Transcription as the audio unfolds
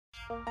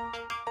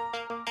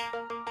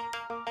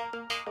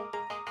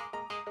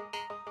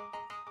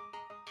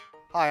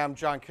Hi, I'm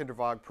John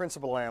Kindervag,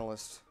 Principal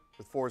Analyst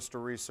with Forrester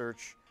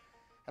Research,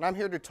 and I'm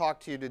here to talk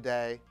to you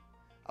today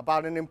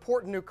about an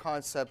important new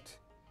concept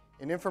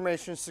in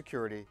information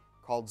security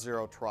called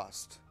Zero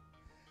Trust.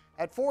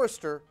 At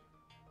Forrester,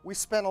 we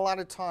spent a lot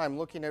of time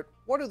looking at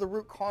what are the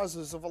root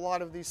causes of a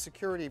lot of these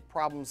security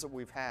problems that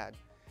we've had,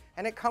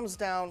 and it comes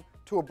down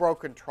to a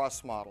broken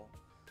trust model.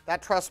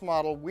 That trust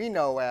model we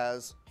know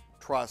as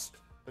trust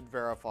but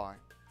verify.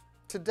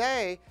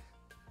 Today,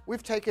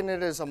 we've taken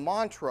it as a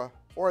mantra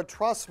or a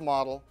trust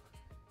model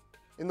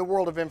in the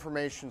world of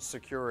information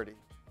security.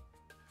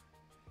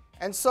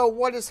 And so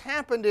what has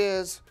happened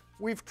is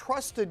we've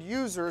trusted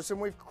users and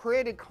we've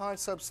created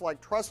concepts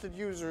like trusted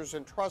users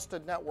and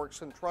trusted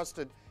networks and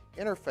trusted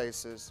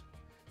interfaces,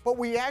 but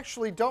we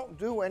actually don't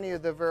do any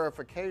of the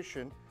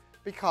verification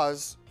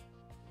because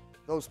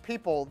those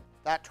people,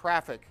 that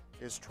traffic,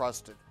 is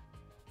trusted.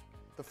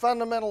 The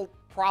fundamental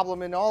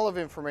problem in all of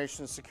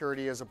information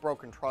security is a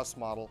broken trust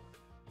model.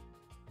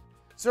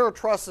 Zero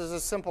trust is a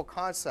simple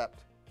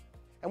concept,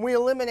 and we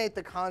eliminate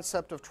the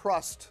concept of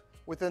trust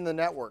within the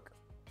network.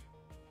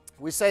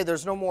 We say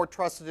there's no more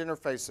trusted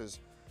interfaces,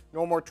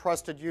 no more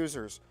trusted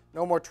users,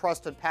 no more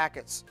trusted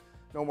packets,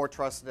 no more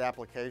trusted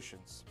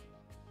applications.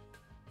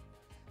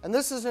 And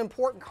this is an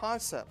important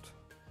concept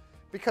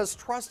because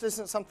trust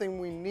isn't something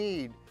we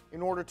need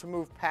in order to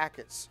move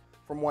packets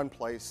from one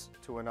place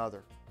to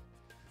another.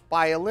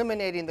 By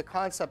eliminating the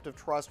concept of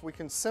trust, we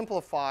can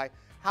simplify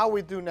how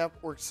we do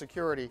network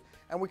security,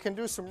 and we can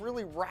do some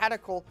really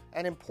radical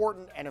and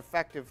important and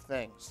effective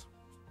things.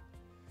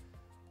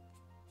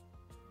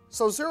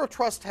 So Zero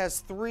Trust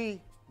has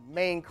three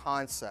main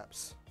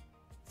concepts.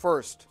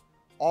 First,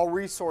 all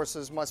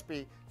resources must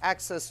be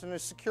accessed in a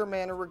secure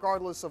manner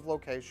regardless of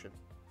location.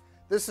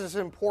 This is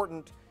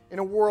important in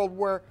a world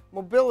where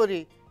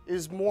mobility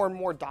is more and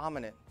more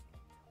dominant,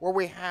 where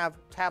we have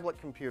tablet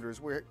computers,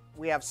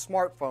 we have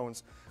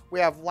smartphones, we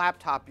have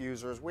laptop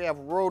users, we have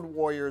road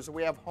warriors,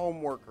 we have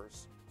home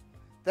workers.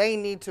 They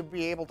need to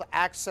be able to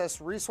access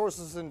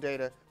resources and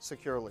data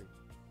securely.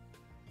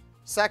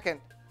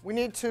 Second, we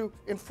need to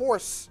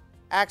enforce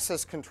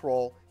access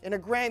control in a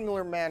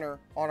granular manner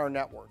on our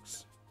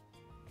networks.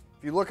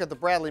 If you look at the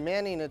Bradley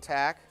Manning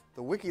attack,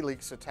 the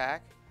WikiLeaks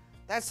attack,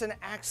 that's an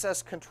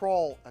access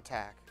control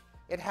attack.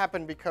 It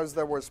happened because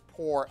there was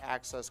poor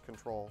access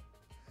control.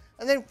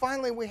 And then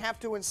finally, we have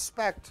to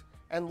inspect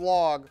and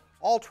log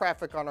all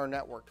traffic on our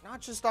network,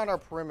 not just on our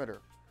perimeter.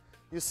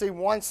 You see,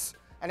 once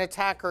an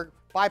attacker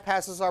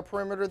bypasses our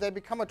perimeter, they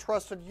become a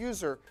trusted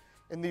user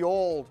in the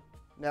old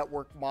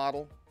network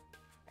model,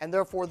 and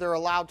therefore they're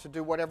allowed to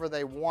do whatever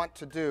they want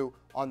to do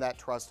on that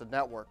trusted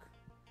network.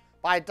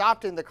 By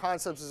adopting the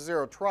concepts of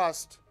Zero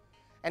Trust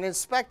and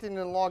inspecting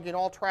and logging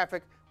all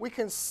traffic, we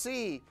can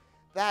see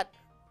that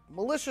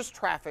malicious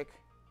traffic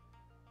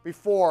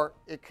before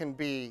it can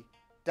be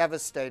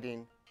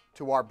devastating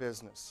to our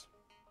business.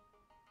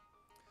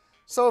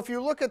 So if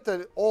you look at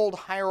the old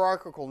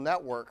hierarchical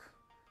network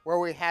where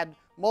we had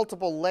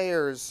multiple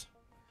layers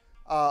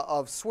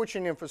of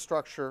switching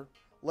infrastructure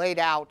laid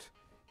out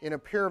in a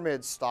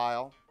pyramid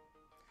style,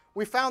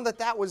 we found that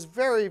that was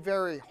very,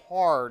 very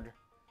hard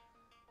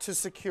to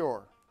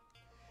secure.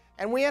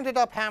 And we ended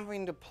up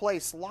having to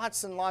place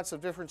lots and lots of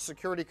different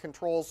security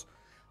controls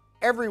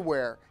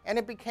everywhere, and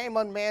it became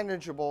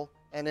unmanageable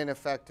and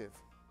ineffective.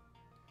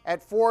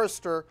 At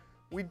Forrester,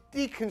 we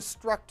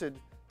deconstructed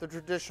the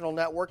traditional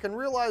network and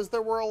realized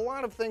there were a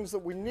lot of things that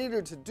we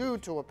needed to do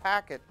to a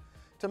packet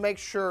to make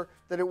sure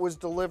that it was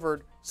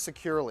delivered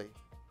securely.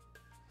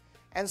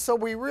 And so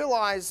we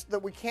realized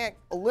that we can't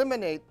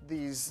eliminate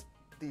these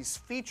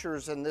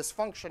features and this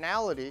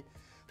functionality,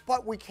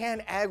 but we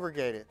can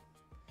aggregate it.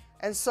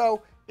 And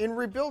so in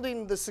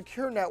rebuilding the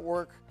secure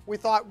network, we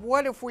thought,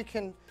 what if we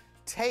can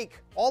take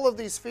all of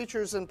these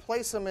features and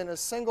place them in a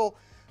single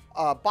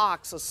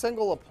box, a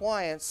single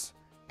appliance,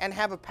 and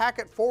have a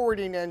packet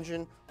forwarding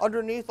engine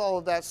underneath all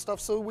of that stuff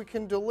so we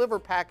can deliver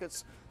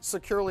packets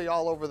securely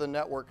all over the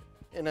network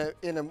in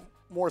a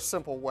more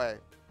simple way.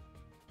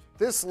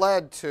 This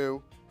led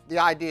to the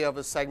idea of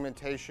a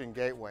segmentation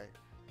gateway.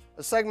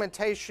 A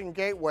segmentation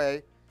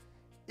gateway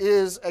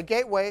is a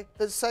gateway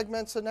that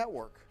segments a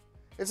network.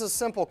 It's a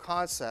simple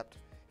concept.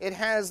 It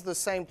has the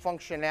same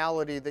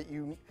functionality that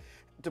you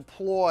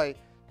deploy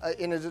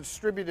in a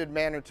distributed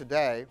manner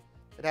today.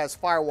 It has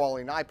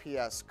firewalling,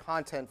 IPS,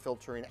 content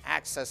filtering,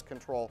 access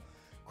control,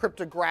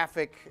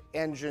 cryptographic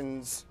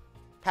engines,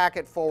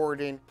 packet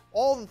forwarding,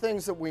 all the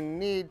things that we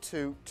need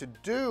to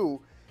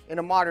do in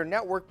a modern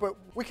network, but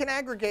we can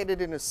aggregate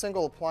it in a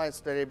single appliance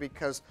today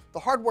because the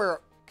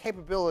hardware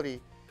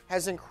capability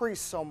has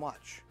increased so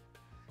much.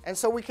 And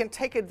so we can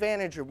take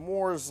advantage of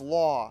Moore's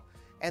Law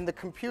and the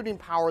computing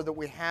power that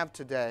we have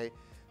today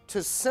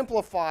to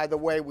simplify the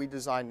way we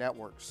design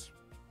networks.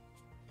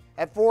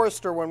 At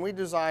Forrester, when we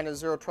design a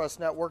Zero Trust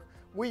network,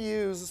 we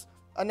use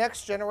a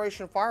next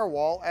generation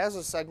firewall as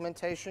a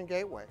segmentation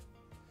gateway.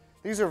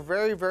 These are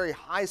very, very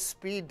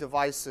high-speed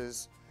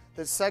devices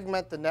that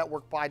segment the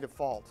network by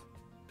default.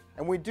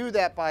 And we do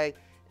that by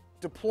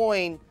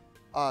deploying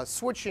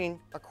switching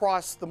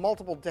across the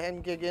multiple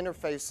 10 gig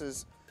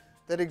interfaces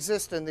that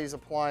exist in these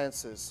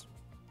appliances.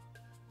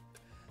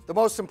 The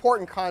most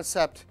important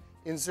concept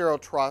in Zero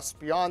Trust,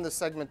 beyond the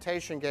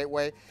segmentation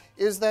gateway,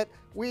 is that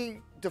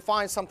we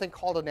define something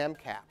called an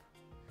MCAP.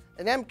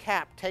 An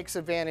MCAP takes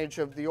advantage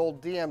of the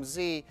old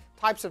DMZ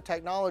types of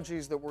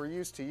technologies that we're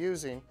used to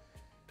using,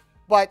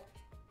 but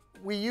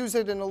we use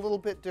it in a little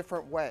bit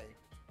different way.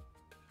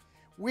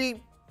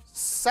 We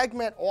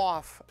segment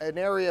off an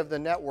area of the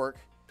network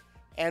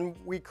and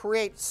we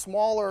create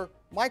smaller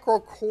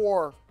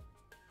micro-core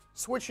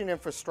switching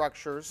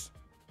infrastructures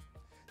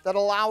that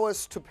allow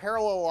us to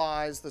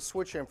parallelize the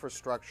switch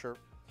infrastructure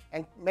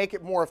and make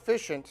it more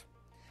efficient.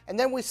 And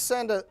then we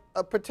send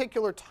a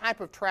particular type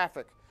of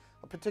traffic,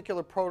 a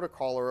particular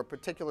protocol or a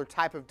particular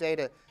type of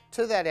data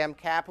to that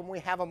MCAP, and we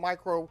have a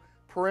micro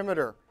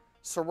perimeter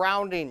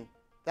surrounding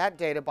that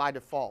data by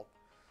default.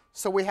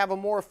 So we have a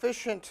more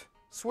efficient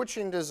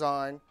switching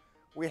design,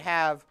 we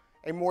have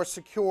a more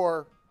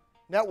secure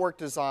network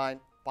design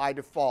by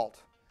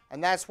default.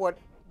 And that's what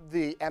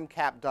the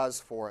MCAP does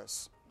for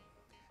us.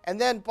 And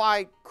then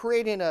by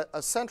creating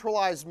a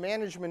centralized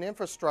management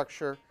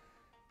infrastructure,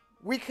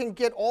 we can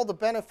get all the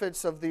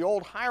benefits of the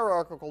old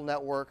hierarchical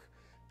network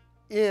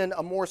in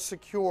a more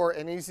secure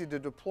and easy to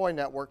deploy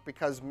network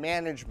because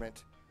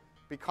management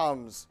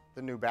becomes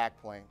the new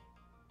backplane.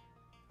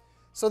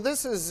 So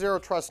this is Zero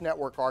Trust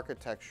network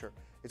architecture.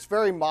 It's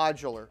very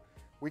modular.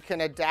 We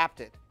can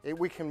adapt it.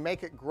 We can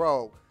make it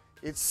grow.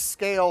 It's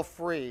scale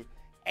free,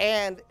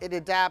 and it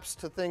adapts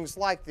to things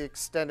like the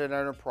extended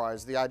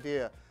enterprise, the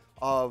idea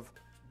of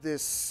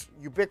this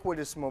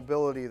ubiquitous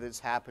mobility that's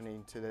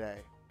happening today.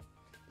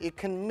 It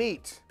can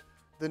meet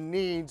the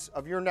needs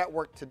of your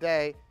network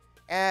today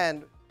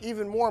and,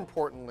 even more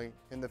importantly,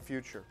 in the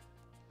future.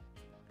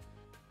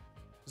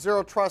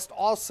 Zero Trust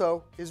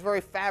also is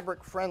very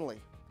fabric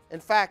friendly. In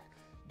fact,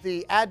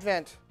 the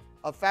advent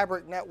of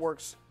fabric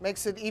networks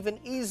makes it even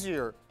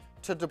easier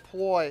to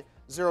deploy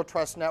Zero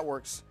Trust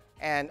networks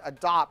and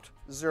adopt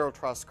Zero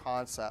Trust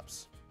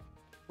concepts.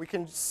 We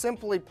can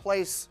simply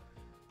place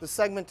the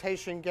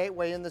segmentation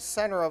gateway in the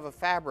center of a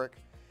fabric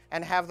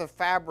and have the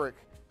fabric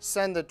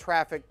send the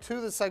traffic to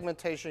the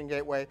segmentation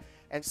gateway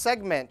and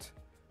segment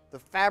the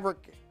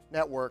fabric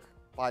network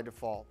by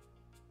default.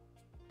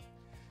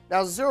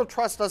 Now, Zero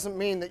Trust doesn't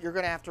mean that you're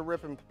going to have to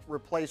rip and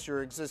replace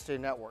your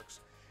existing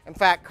networks. In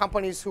fact,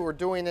 companies who are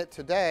doing it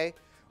today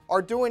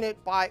are doing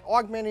it by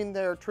augmenting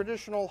their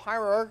traditional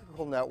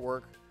hierarchical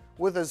network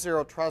with a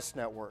Zero Trust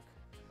network.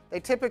 They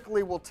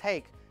typically will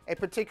take a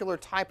particular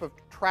type of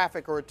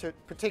traffic or a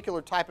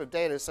particular type of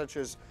data, such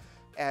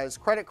as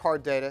credit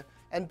card data,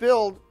 and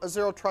build a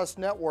Zero Trust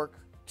network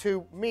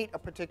to meet a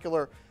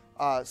particular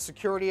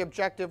security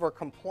objective or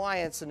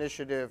compliance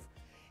initiative.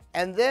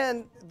 And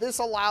then this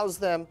allows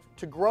them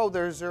to grow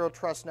their Zero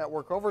Trust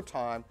network over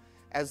time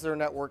as their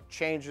network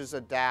changes,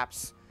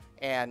 adapts,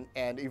 and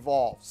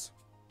evolves.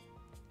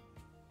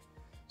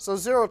 So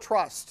Zero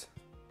Trust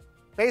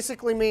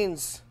basically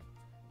means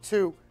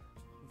to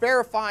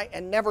verify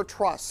and never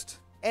trust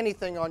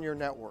anything on your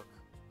network.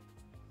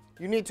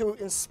 You need to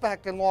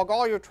inspect and log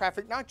all your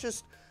traffic, not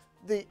just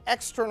the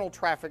external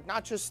traffic,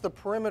 not just the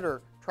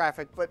perimeter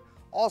traffic, but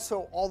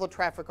also all the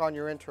traffic on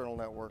your internal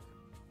network.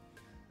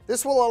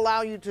 This will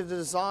allow you to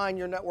design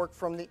your network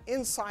from the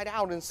inside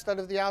out instead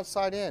of the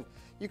outside in.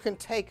 You can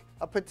take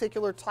a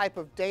particular type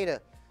of data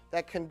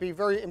that can be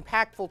very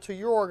impactful to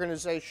your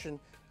organization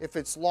if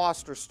it's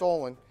lost or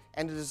stolen,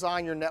 and to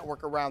design your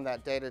network around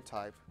that data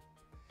type.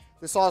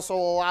 This also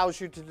allows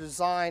you to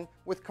design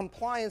with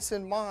compliance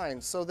in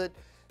mind so that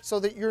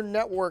your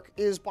network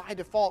is by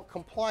default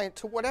compliant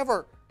to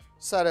whatever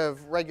set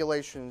of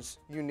regulations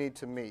you need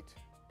to meet.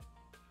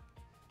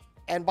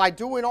 And by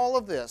doing all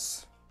of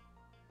this,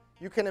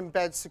 you can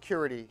embed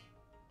security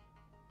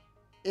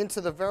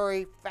into the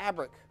very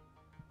fabric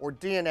or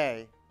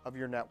DNA of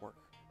your network.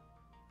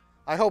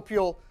 I hope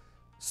you'll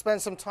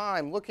spend some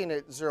time looking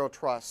at Zero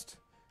Trust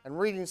and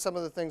reading some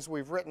of the things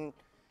we've written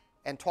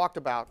and talked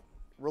about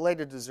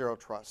related to Zero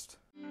Trust.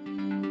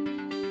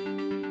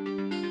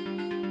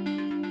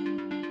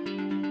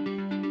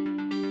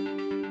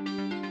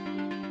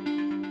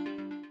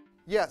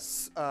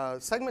 Yes,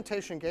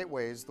 segmentation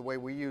gateways, the way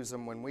we use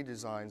them when we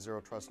design Zero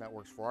Trust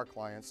networks for our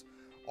clients,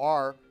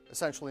 are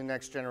essentially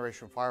next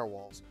generation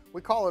firewalls.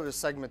 We call it a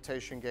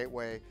segmentation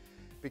gateway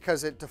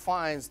because it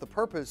defines the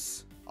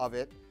purpose of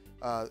it.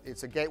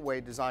 It's a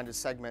gateway designed to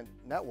segment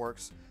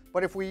networks,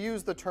 but if we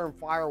use the term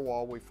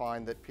firewall, we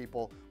find that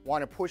people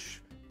want to push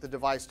the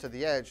device to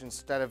the edge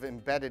instead of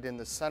embedded in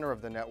the center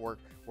of the network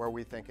where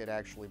we think it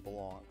actually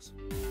belongs.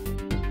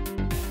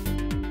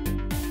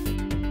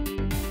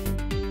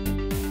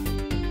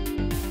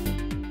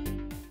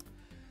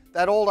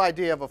 That old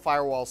idea of a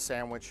firewall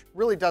sandwich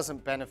really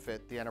doesn't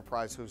benefit the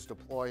enterprise who's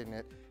deploying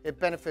it. It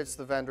benefits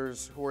the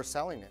vendors who are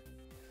selling it.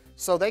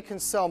 So they can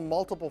sell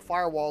multiple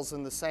firewalls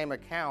in the same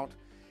account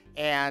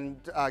and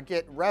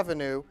get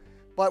revenue,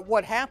 but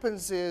what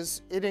happens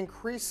is it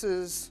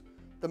increases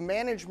the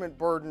management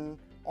burden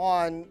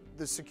on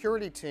the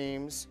security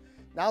teams.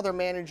 Now they're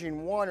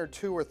managing 1 or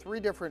 2 or 3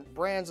 different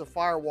brands of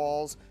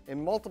firewalls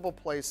in multiple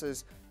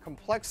places.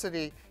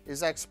 Complexity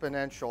is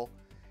exponential,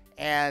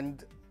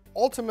 and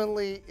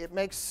ultimately it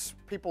makes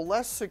people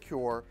less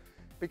secure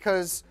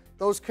because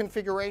those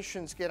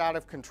configurations get out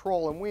of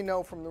control. And we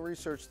know from the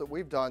research that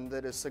we've done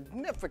that a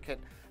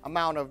significant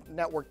amount of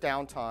network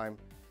downtime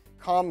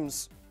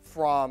comes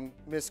from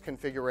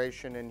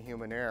misconfiguration and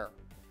human error.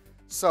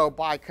 So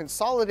by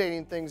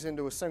consolidating things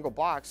into a single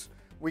box,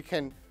 we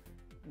can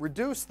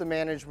reduce the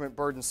management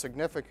burden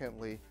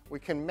significantly. We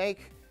can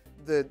make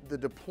the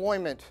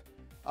deployment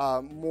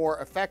more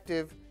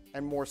effective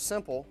and more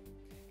simple.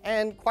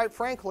 And quite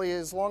frankly,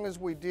 as long as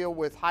we deal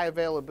with high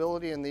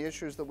availability and the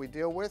issues that we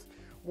deal with,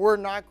 we're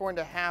not going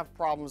to have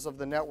problems of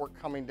the network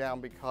coming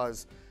down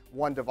because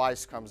one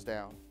device comes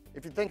down.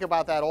 If you think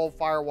about that old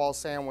firewall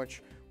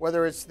sandwich,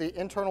 whether it's the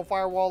internal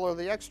firewall or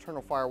the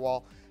external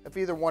firewall, if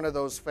either one of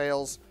those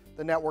fails,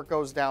 the network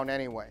goes down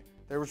anyway.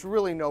 There was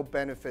really no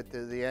benefit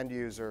to the end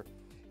user.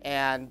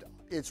 And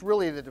it's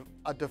really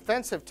a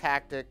defensive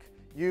tactic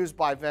used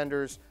by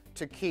vendors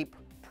to keep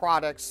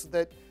products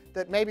that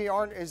maybe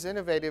aren't as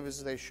innovative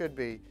as they should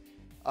be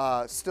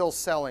still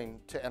selling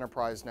to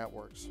enterprise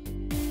networks.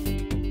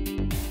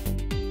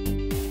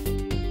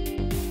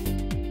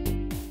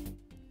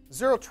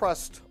 Zero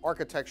Trust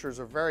architectures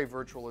are very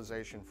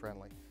virtualization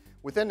friendly.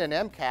 Within an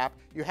MCAP,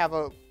 you have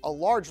a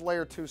large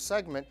layer 2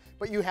 segment,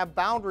 but you have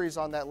boundaries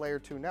on that layer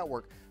 2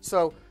 network.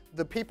 So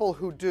the people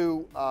who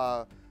do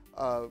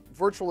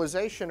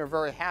virtualization are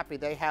very happy.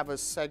 They have a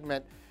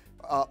segment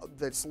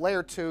that's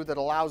layer 2 that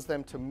allows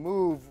them to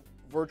move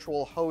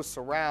virtual hosts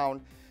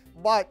around,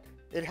 but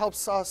it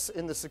helps us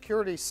in the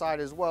security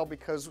side as well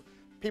because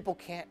people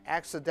can't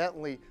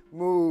accidentally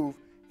move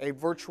a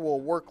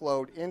virtual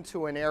workload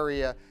into an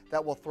area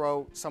that will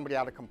throw somebody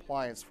out of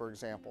compliance, for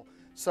example.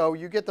 So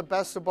you get the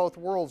best of both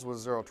worlds with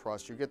Zero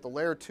Trust. You get the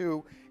layer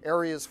 2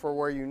 areas for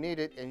where you need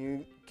it, and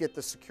you get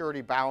the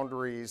security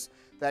boundaries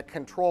that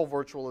control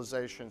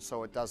virtualization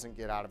so it doesn't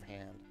get out of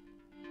hand.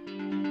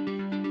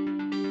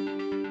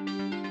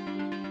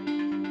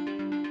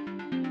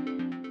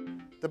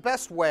 The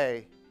best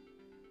way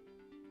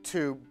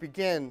to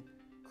begin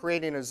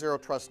creating a Zero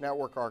Trust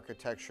network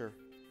architecture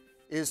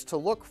is to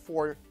look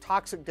for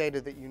toxic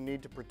data that you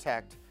need to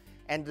protect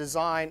and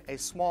design a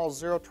small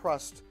Zero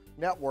Trust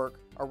network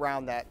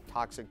around that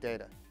toxic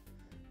data.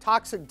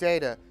 Toxic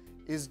data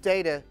is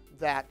data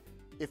that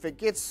if it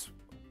gets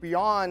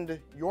beyond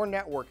your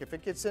network, if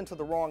it gets into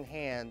the wrong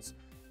hands,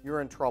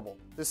 you're in trouble.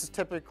 This is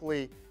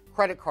typically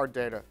credit card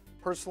data,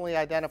 personally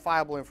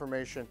identifiable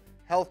information,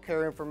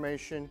 healthcare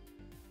information,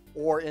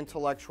 or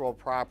intellectual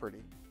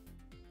property.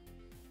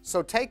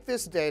 So take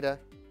this data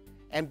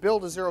and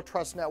build a Zero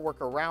Trust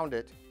network around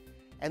it,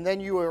 and then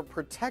you are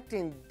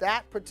protecting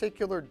that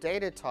particular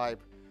data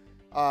type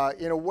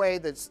in a way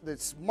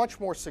that's much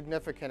more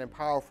significant and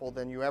powerful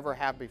than you ever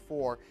have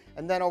before.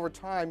 And then over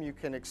time, you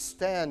can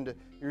extend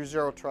your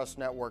Zero Trust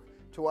network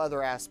to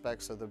other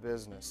aspects of the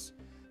business.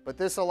 But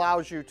this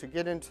allows you to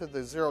get into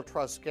the Zero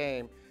Trust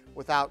game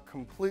without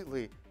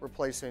completely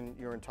replacing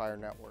your entire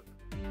network.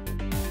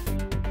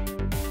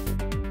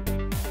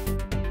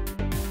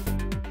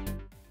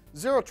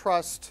 Zero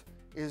Trust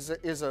is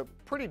a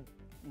pretty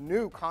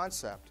new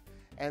concept,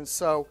 and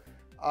so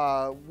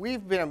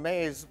we've been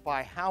amazed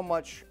by how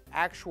much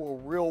actual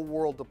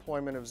real-world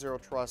deployment of Zero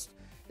Trust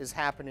is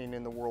happening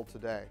in the world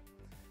today.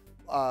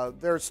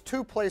 There's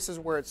 2 places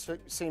where it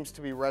seems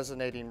to be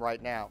resonating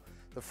right now.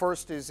 The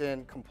first is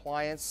in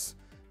compliance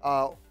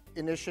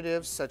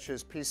initiatives such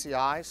as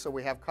PCI. So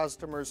we have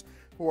customers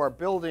who are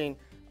building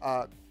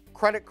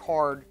credit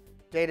card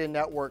data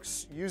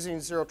networks using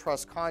Zero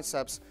Trust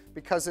concepts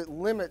because it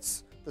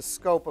limits the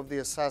scope of the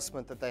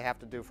assessment that they have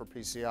to do for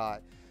PCI.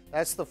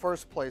 That's the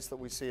first place that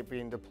we see it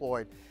being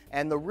deployed.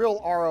 And the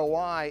real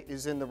ROI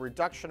is in the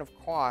reduction of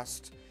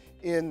cost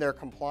in their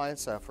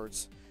compliance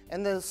efforts.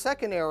 And the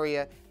second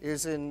area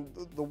is in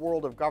the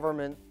world of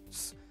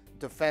governments,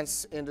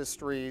 defense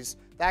industries,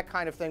 that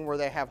kind of thing where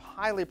they have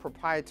highly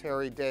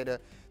proprietary data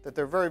that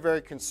they're very,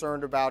 very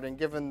concerned about. And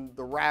given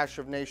the rash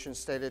of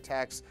nation-state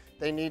attacks,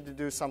 they need to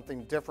do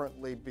something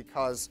differently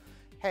because,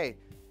 hey,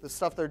 the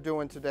stuff they're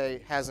doing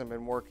today hasn't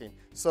been working.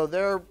 So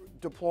they're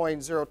deploying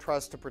Zero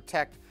Trust to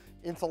protect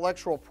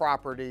intellectual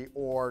property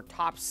or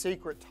top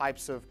secret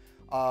types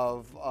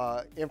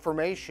of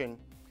information.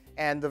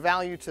 And the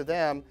value to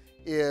them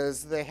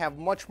is they have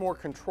much more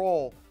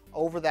control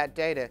over that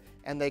data,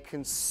 and they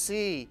can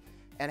see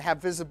and have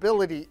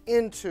visibility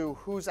into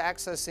who's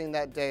accessing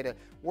that data,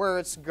 where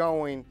it's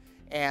going,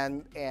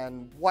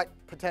 and what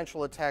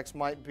potential attacks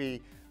might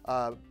be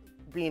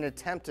being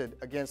attempted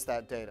against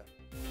that data.